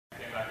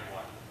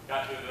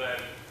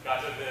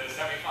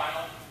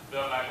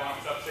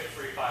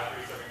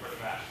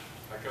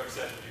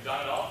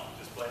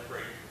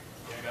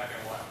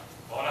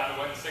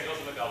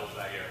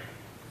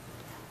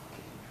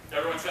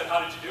Everyone said,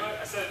 how did you do it?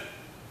 I said,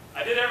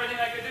 I did everything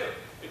I could do.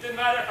 It didn't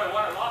matter if I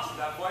won or lost at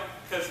that point,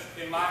 because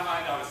in my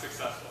mind I was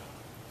successful.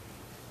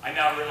 I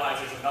now realize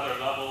there's another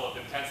level of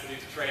intensity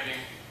to training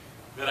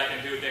that I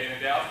can do day in and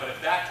day out, but at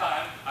that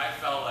time, I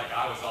felt like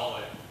I was all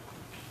in.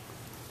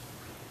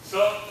 So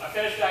I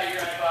finished that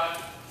year and I thought,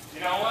 you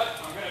know what,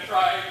 I'm going to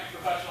try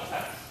professional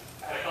tennis.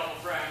 I had a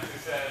couple friends who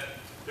said,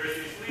 there's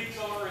these leagues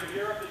over in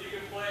Europe that you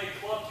can play,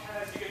 club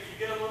tennis, you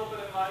get a little bit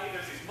of money,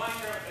 there's these money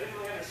tournaments, I didn't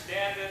really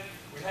understand it.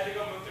 We had to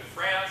go move to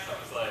France, I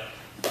was like,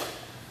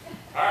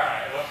 all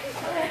right, well,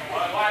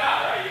 why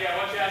not, right? You got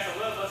one chance to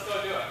live, let's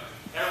go do it.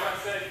 Everyone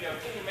said, can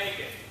you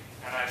make it?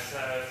 And I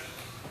said,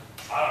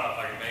 I don't know if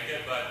I can make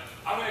it, but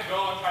I'm going to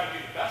go and try to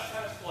be the best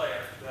tennis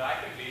player that I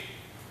can be.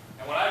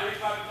 And when I reach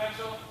my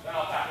potential, then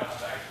I'll pack up my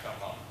bags and come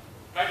home.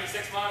 Might be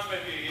 6 months,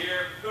 might be a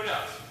year, who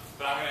knows?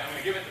 But I'm going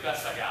to give it the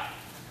best I got.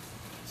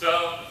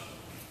 So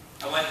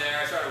I went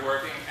there, I started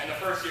working, and the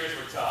first years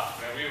were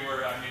tough. And we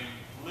were,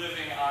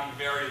 living on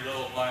very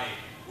little money.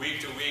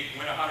 Week to week,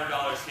 win $100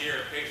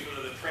 here, pays for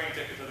the train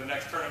ticket to the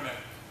next tournament.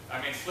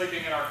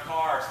 Sleeping in our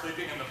car,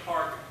 sleeping in the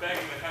park,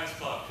 begging the tennis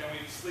club, can we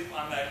sleep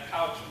on that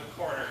couch in the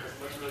corner because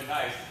it looks really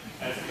nice,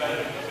 and it's better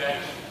than the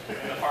bench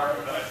in the park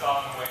that I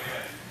saw on the way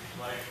in.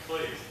 Like,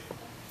 please.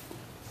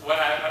 When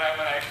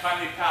I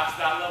finally passed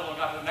that level and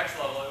got to the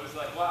next level, it was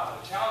like, wow,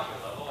 the challenger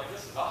level, like,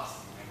 this is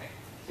awesome.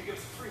 They give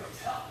us a free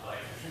hotel. Like,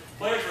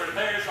 players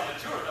on the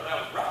tour thought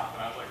that was rough,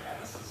 and I was like, man,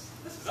 this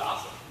is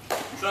awesome.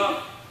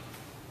 So,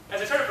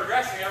 as I started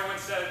progressing, everyone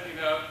said,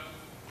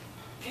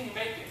 can you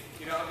make it?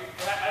 And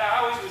I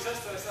always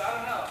resisted. I said, I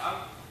don't know.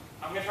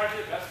 I'm going to try to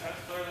be the best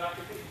tennis player that I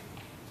could be.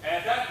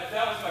 And if that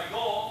was my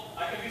goal,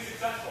 I could be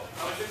successful.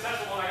 I was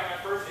successful when I got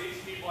my first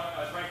ATP point.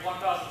 I was ranked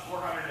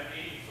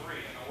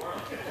 1,483 in the world.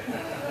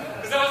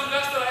 Because that was the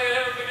best that I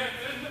had ever been in.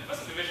 There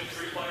wasn't Division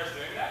III players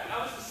doing that. That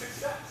was the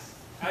success.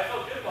 And I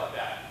felt good about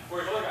that.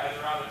 Whereas other guys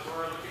around the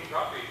tour were looking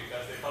grumpy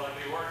because they felt like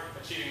they weren't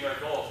achieving their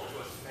goals, which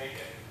was to make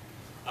it.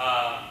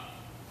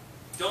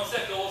 Don't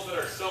set goals that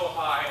are so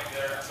high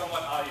that are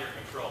somewhat out of your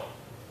control.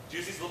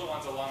 Use these little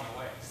ones along the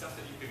way, stuff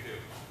that you can do.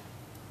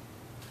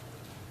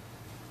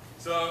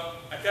 So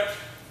I kept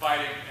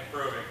fighting,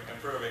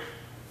 improving,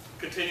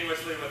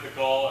 continuously with the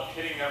goal of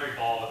hitting every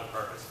ball with a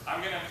purpose.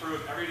 I'm going to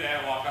improve every day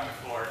I walk on the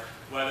court,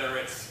 whether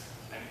it's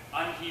an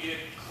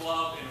unheated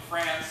club in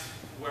France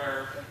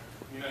where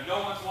no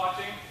one's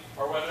watching,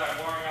 or whether I'm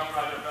warming up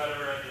Roger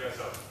Federer at the US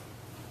Open.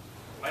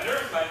 My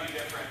nerves might be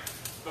different,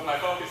 but my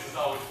focus is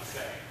always the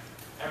same.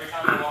 Every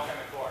time I walk on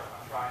the court,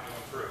 I'm trying to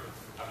improve.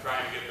 I'm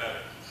trying to get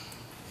better.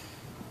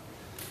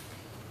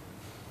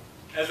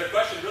 As the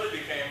question really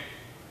became,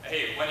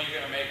 hey, when are you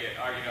going to make it?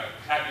 Or,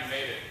 have you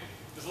made it?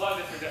 There's a lot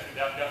of different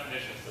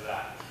definitions to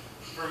that.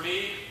 For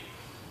me,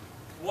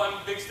 one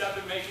big step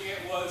in making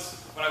it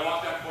was when I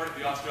walked on court at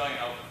the Australian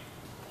Open.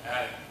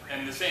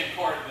 And the same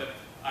court that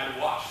I'd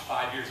watched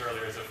 5 years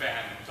earlier as a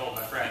fan and told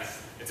my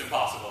friends, it's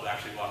impossible to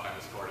actually walk on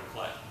this court and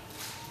play.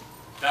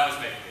 That was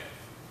making it.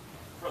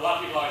 For a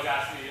lot of people always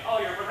ask me, oh,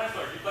 you're a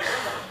professional, do you play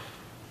Wimbledon?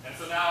 And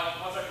so now,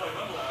 once I played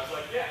Wimbledon, I was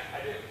like, yeah, I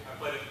do. I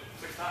played it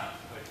 6 times.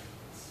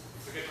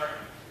 It's a good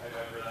tournament. I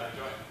really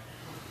enjoy it.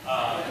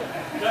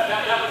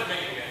 That was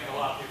making it in a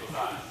lot of people's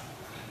eyes.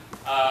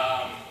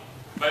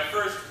 My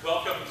first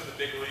welcome to the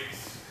big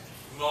leagues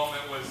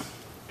moment was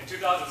in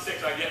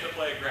 2006. I'd yet to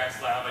play a Grand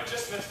Slam. I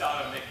just missed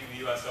out on making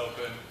the US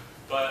Open,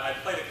 but I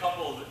played a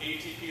couple of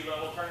ATP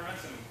level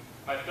tournaments, and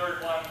my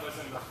third one was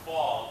in the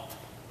fall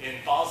in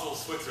Basel,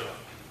 Switzerland.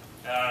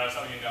 And I don't know if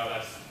some of you know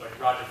that's like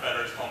Roger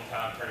Federer's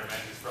hometown tournament.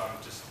 He's from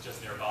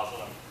just near Basel.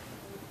 And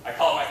I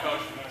called my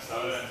coach from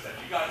Minnesota and said,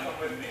 you got to come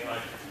with me.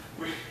 Like,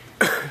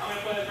 I'm going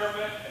to play the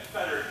tournament, and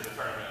Federer's in the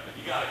tournament. But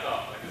you got to go.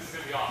 Like, this is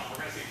going to be awesome.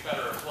 We're going to see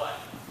Federer play.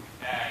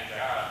 And he's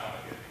like, all right, I'm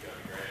going to get it. It's going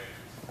to be great.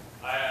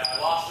 I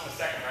lost in the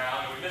second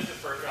round. We missed his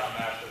first round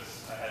match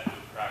because I had to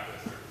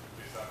practice or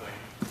do something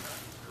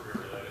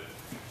career-related.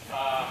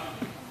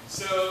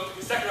 So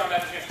the second round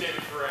match against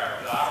David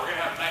Ferrer. We're going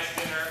to have a nice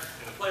dinner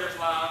in the players'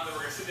 lounge. Then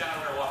we're going to sit down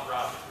and we're going to watch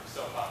Roger. It was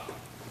so fun.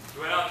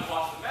 We went out to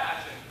watch the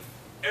match, and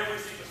every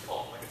seat was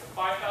full. Like, it's a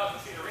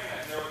 5,000-seat arena,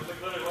 and there was,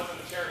 literally wasn't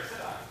a chair to sit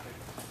on.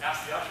 I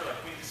asked the usher, like,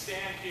 can you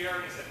stand here?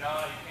 And he said, no,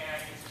 you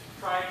can't.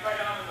 Try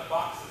down in the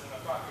boxes in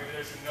the front. Maybe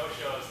there's some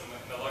no-shows in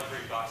the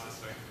luxury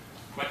boxes. So we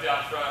went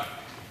down front,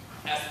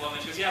 asked the woman.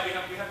 She goes, yeah, we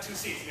have 2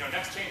 seats.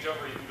 Next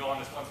changeover, you can go on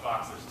this one's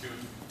box. There's two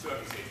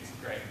empty seats.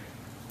 Great.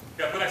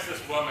 Got put next to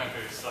this woman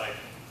who's like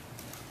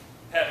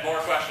had more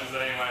questions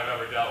than anyone I've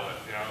ever dealt with.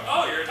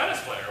 Oh, you're a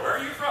tennis player.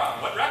 Where are you from?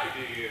 What racket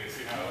do you use?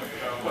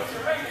 What's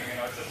your ranking?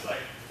 It's just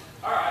like,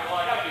 all right, well,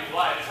 I got to be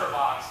polite. It's her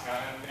box,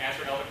 and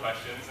answering all the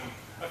questions. And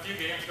a few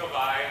games go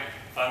by, and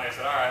finally I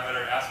said, all right, I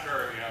better ask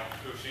her,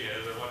 who she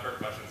is, or what her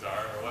questions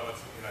are, or what's.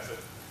 And I said,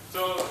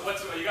 so,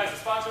 are you guys a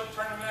sponsor of the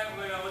tournament?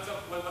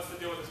 What's the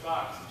deal with this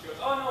box? And she goes,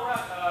 oh no,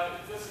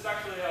 this is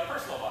actually a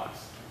personal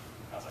box.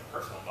 And I was like,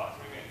 personal box?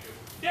 What do you mean?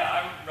 Yeah,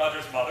 I'm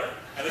Roger's mother,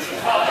 and this is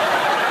father.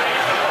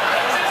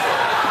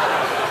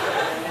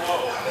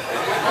 Whoa.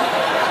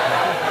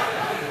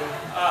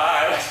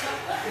 I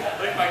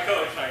look at my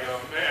coach and I go,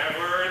 man,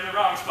 we're in the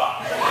wrong spot.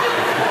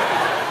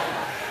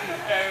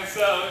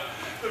 so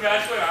the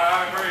match went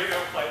on, and we're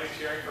politely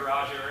cheering for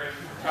Roger and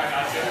trying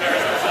not to embarrass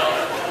ourselves.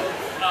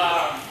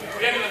 At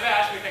the end of the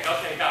match, we think,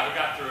 okay, God, we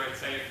got through it,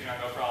 safe, no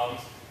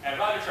problems.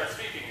 And Roger starts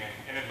speaking,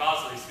 and in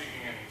Basel, he's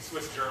speaking in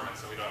Swiss German,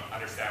 so we don't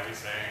understand what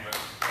he's saying, but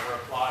we're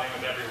applauding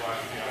with everyone,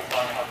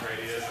 telling how great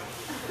he is. And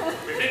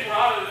we think we're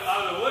out of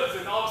the woods,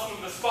 and all of a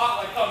sudden the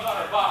spotlight comes on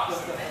our box,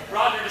 and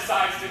Roger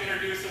decides to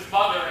introduce his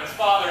mother and his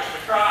father to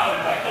the crowd,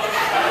 and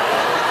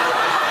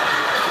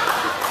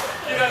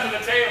get under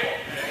the table.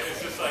 And it's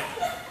just like,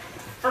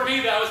 for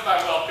me, that was my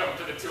welcome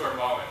to the tour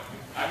moment.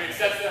 I mean,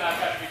 since then I've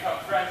had to become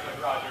friends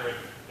with Roger,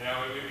 and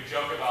we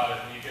joke about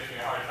it, and he gives me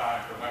a hard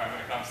time for when I'm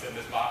going to come sit in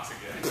this box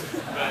again.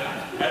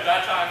 But at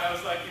that time, I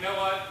was like, you know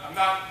what? I'm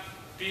not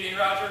beating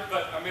Roger,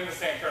 but I'm in the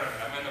same tournament.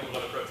 I'm in the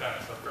World of Pro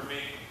Tennis. So for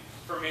me,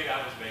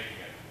 that was making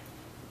it.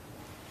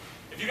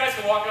 If you guys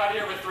can walk out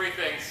here with 3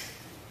 things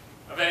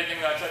of anything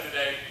that I said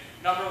today,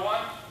 number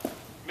 1,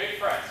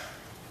 make friends.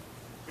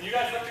 When you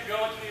guys look to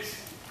go into these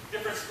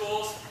different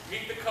schools,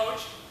 meet the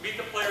coach, meet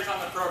the players on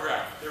the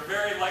program. They're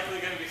very likely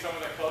going to be some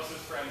of the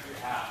closest friends you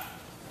have.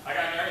 I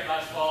got married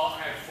last fall,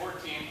 and I had 14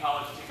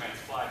 college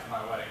teammates fly to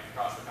my wedding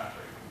across the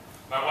country.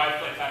 My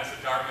wife played tennis at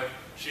Dartmouth.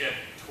 She had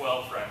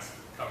 12 friends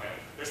come in.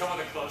 They're some of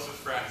the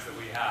closest friends that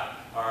we have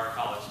are our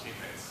college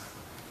teammates.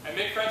 And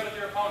make friends with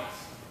your opponents.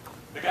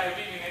 The guy who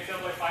beat me in the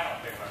NCAA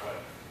final came to my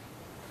wedding.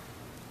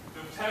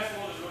 The tennis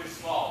world is really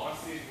small.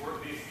 Once these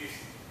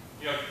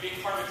being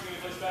part of a team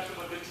is really special,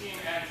 but the team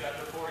ends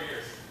after 4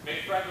 years.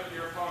 Make friends with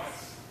your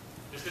opponents.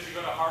 Just because you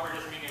go to Harvard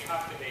doesn't mean you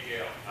have to hate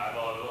Yale. Now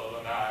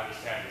I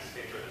understand this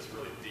hatred is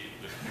really deep.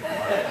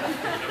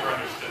 I never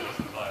understood this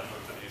until I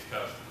moved to the East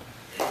Coast.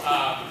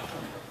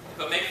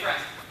 But make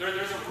friends.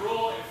 There's a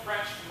rule in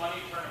French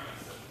money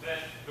tournaments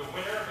that the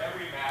winner of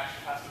every match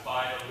has to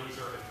buy the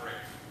loser a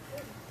drink.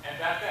 And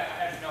back then,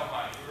 I had no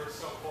money. We were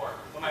so poor.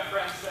 But my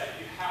friend said,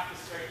 you have to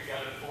scrape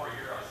together 4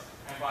 euros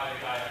and buy the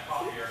guy a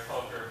coffee or a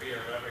Coke or a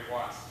beer, whatever he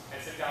wants, and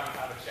sit down and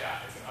have a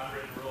chat. It's an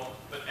unwritten rule,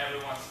 but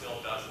everyone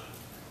still does it.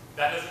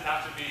 That doesn't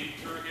have to be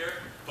true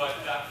here, but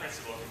that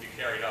principle can be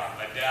carried on.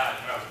 My dad,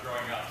 when I was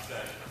growing up,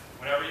 said,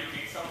 whenever you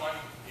beat someone,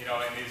 in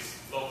these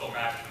local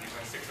matches, you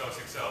win 6-0,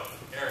 6-0,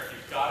 Eric,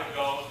 you've got to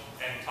go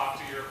and talk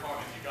to your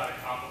opponent. You've got to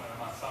compliment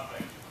them on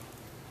something.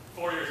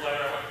 4 years later,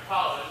 I went to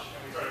college, and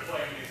we started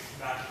playing these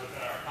matches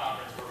within our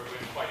conference where we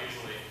win quite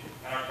easily.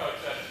 And our coach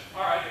said,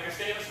 all right, the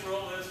Gustavus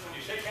rule is when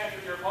you shake hands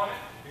with your opponent,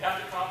 you have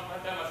to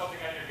compliment them on something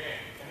on your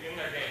game, and in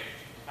their game.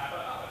 I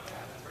thought, oh, yeah,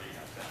 that's where you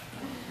got that.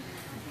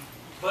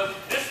 But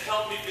this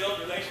helped me build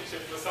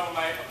relationships with some of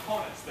my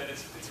opponents that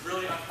it's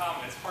really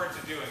uncommon. It's hard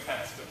to do in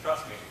tennis, but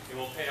trust me, it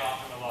will pay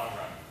off in the long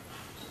run.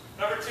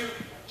 Number 2,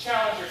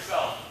 challenge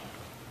yourself.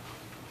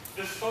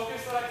 This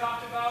focus that I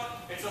talked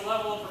about, it's a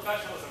level of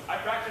professionalism. I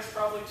practice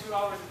probably 2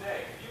 hours a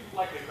day. You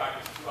likely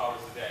practice 2 hours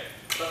a day.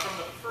 But from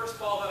the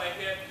first ball that I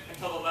hit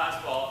until the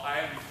last ball,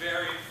 I am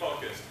very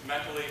focused,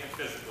 mentally and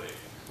physically.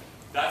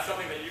 That's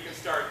something that you can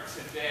start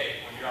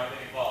today when you're out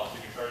hitting balls.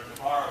 You can start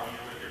tomorrow when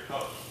you're with your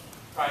coach.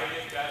 Try to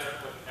get better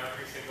with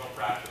every single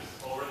practice.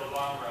 Over the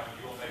long run,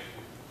 you will make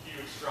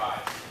huge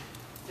strides.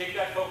 Take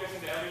that focus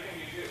into everything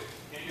you do,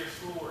 into your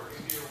schoolwork,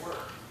 into your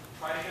work.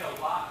 Try to get a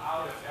lot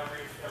out of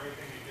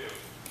everything you do.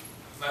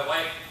 My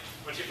wife,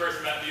 when she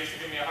first met me, used to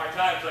give me a hard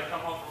time. She'd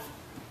come home from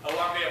a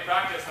long day of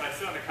practice, and I'd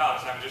sit on the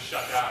couch, and I would just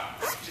shut down.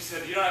 She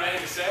said, you don't have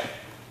anything to say?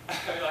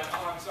 I'd be like,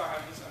 oh, I'm sorry,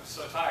 I'm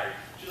so tired.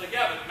 She's like,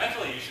 yeah, but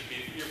mentally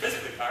you're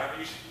physically tired,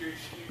 but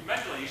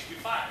mentally you should be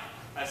fine.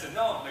 I said,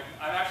 no,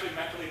 I'm actually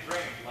mentally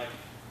drained.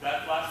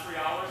 That last 3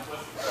 hours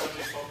was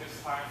just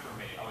focused time for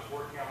me. I was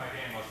working on my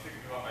game. I was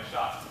thinking about my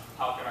shots.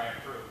 How can I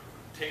improve?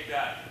 Take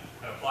that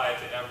and apply it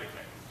to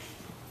everything.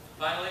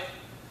 Finally,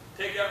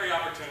 take every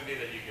opportunity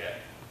that you get.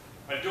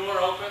 When a door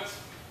opens,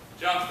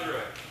 jump through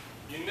it.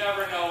 You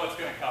never know what's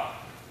going to come.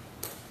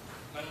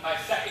 In my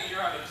second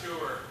year on the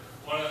tour,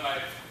 one of my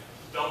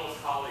doubles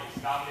colleagues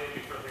nominated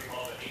me for a thing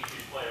called the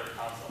 18-player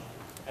council.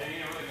 I didn't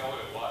even really know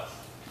what it was.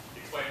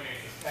 Explained to me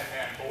it's this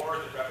 10-man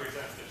board that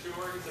represents the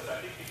tour. He says, I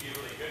think you'd be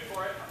really good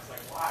for it. I was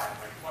like, why?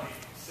 I'm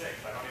 26.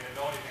 I don't even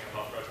know anything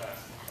about pro tennis.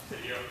 I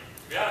said,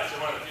 to be honest,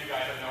 you're one of the few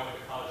guys I know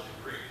with a college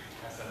degree.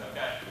 I said,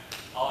 okay,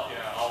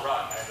 I'll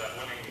run. I ended up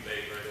winning the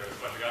day where there was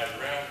a bunch of guys who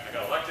ran. I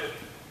got elected.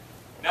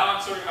 Now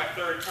I'm serving my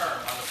 3rd term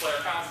on the player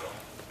council.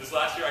 This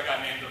last year I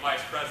got named the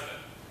vice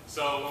president.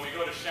 So when we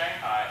go to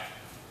Shanghai,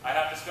 I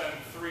have to spend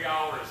 3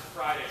 hours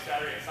Friday,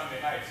 Saturday, and Sunday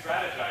night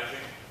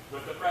strategizing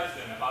with the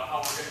president about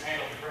how we're going to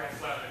handle the Grand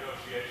Slam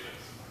negotiations.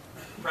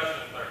 The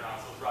president of the Player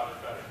Council is Roger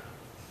Federer.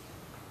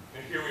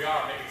 And here we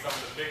are making some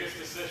of the biggest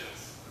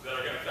decisions that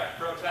are going to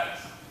affect pro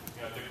tennis.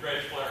 The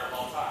greatest player of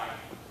all time,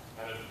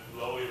 and a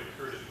lowly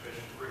recruited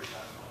Division III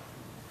tennis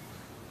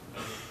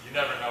player. You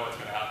never know what's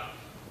going to happen.